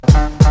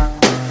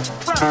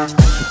If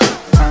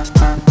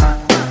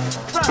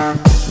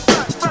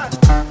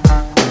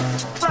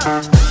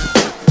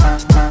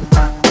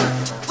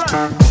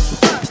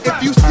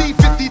you see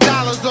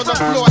 $50 on the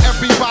floor,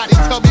 everybody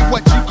tell me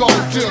what you gon'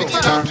 do. Pick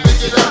it up, pick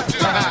it up, pick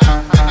it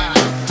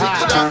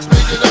up,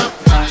 pick it up,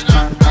 pick it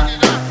up,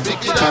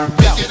 pick it up,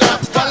 pick it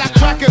up. While I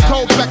crack a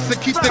cold Bex to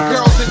keep the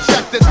girls in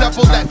check, the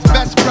devil that's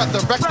best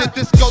brother, wreck the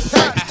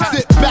discotheque.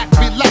 Sit back,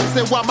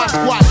 relaxing while my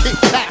squad kick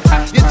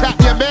taps. You tap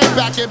your man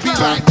back and be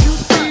like, you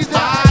see that?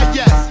 Ah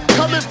yes,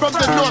 coming from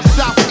the north,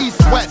 south, east,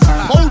 west.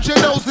 Hold your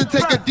nose and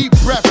take a deep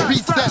breath.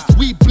 Recess,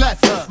 we bless.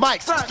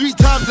 Mics 3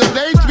 times a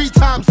day, 3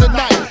 times a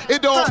night.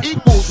 It all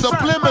equals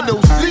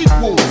subliminal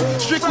sequels.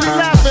 Strictly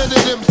laughing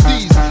at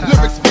MCs.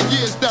 Lyrics for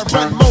years that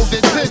run more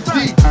than 10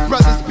 deep.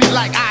 Brothers be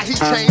like, he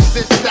changed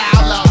this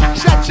style up.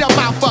 Shut your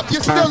mouth up,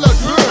 you're still a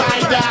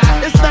grinder.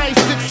 It's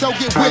 96, so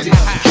get with it.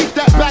 Keep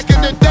that back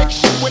in the deck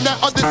when that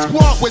other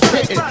squad was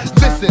hitting.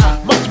 Listen,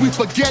 must we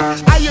forget?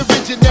 I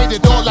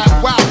originated all that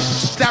wow,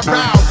 that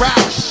row,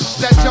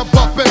 that jump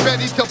up and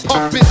ready to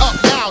pump it up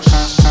now.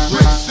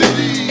 Brick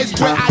City is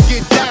where I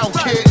get down,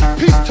 kid.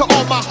 Peace to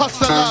all my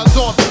hustlers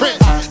on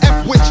Prince.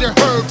 F with your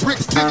heard, Brick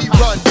City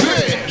run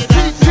big.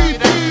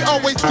 TTP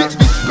always get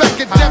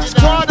respect, and Def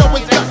Squad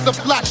always got some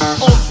flash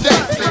on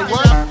deck. Say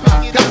what?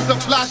 Got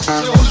some flash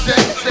on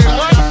deck. Say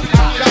what?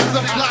 Got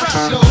some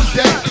flash on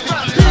deck.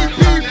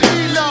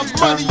 PPP love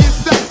money and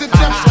sex, and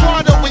Def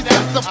Squad always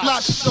got some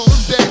flash on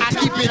deck. I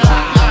keep it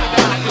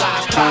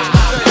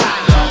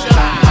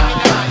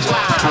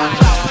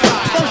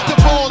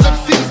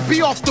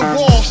off the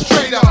wall,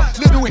 straight up.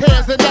 Little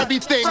hairs and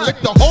everything, lick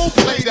the whole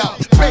plate up.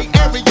 Bay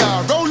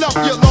Area, roll up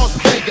your Las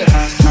Vegas.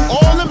 To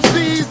all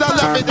MCs, I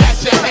love it at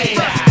your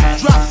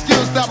hands. Drop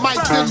skills that might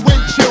send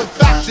wind chill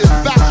factors.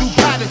 Back to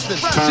Patterson,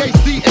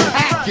 JC and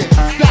Hacking.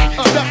 Sack,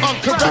 step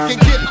uncorrect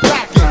and get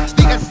blackened.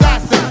 The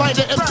assassin, find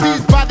the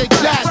MCs by the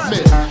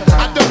Jasmine.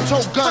 I don't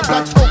tote guns,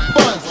 I tote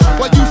buns.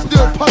 While you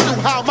still puzzle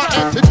how my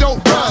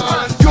antidote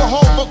runs. Your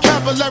whole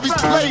vocabulary's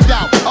played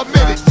out.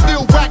 Admit it,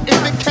 still whack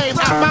if it came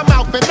out my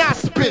mouth and I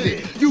spit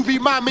it. You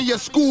remind me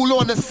of school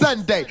on a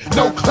Sunday,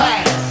 no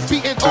class.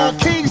 Beating all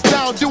kings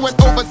down, doing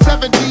over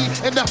 70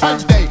 in the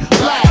Hyundai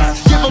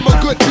blast. Give them a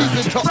good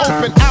reason to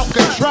open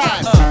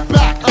Alcatraz.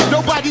 Back,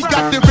 nobody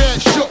got their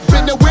red shook.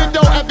 Been the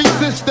window ever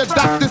since the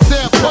doctor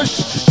said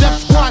push. Def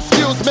Squad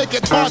skills make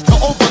it hard to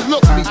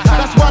overlook me.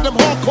 That's why them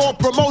hardcore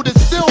promoters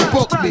still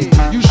book me.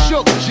 You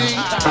shook, G.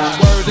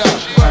 Word up,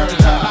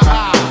 word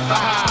up.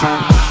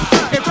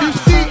 If you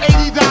see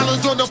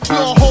 $80 on the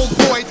floor,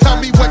 homeboy, tell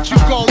me what you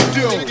gon'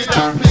 do. Pick it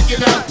up, pick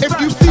it up. If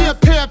you see a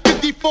pair of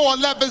 54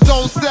 11s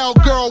on sale,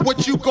 girl,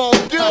 what you gon'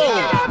 do?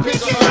 We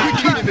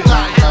keep it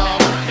tight,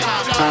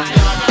 y'all.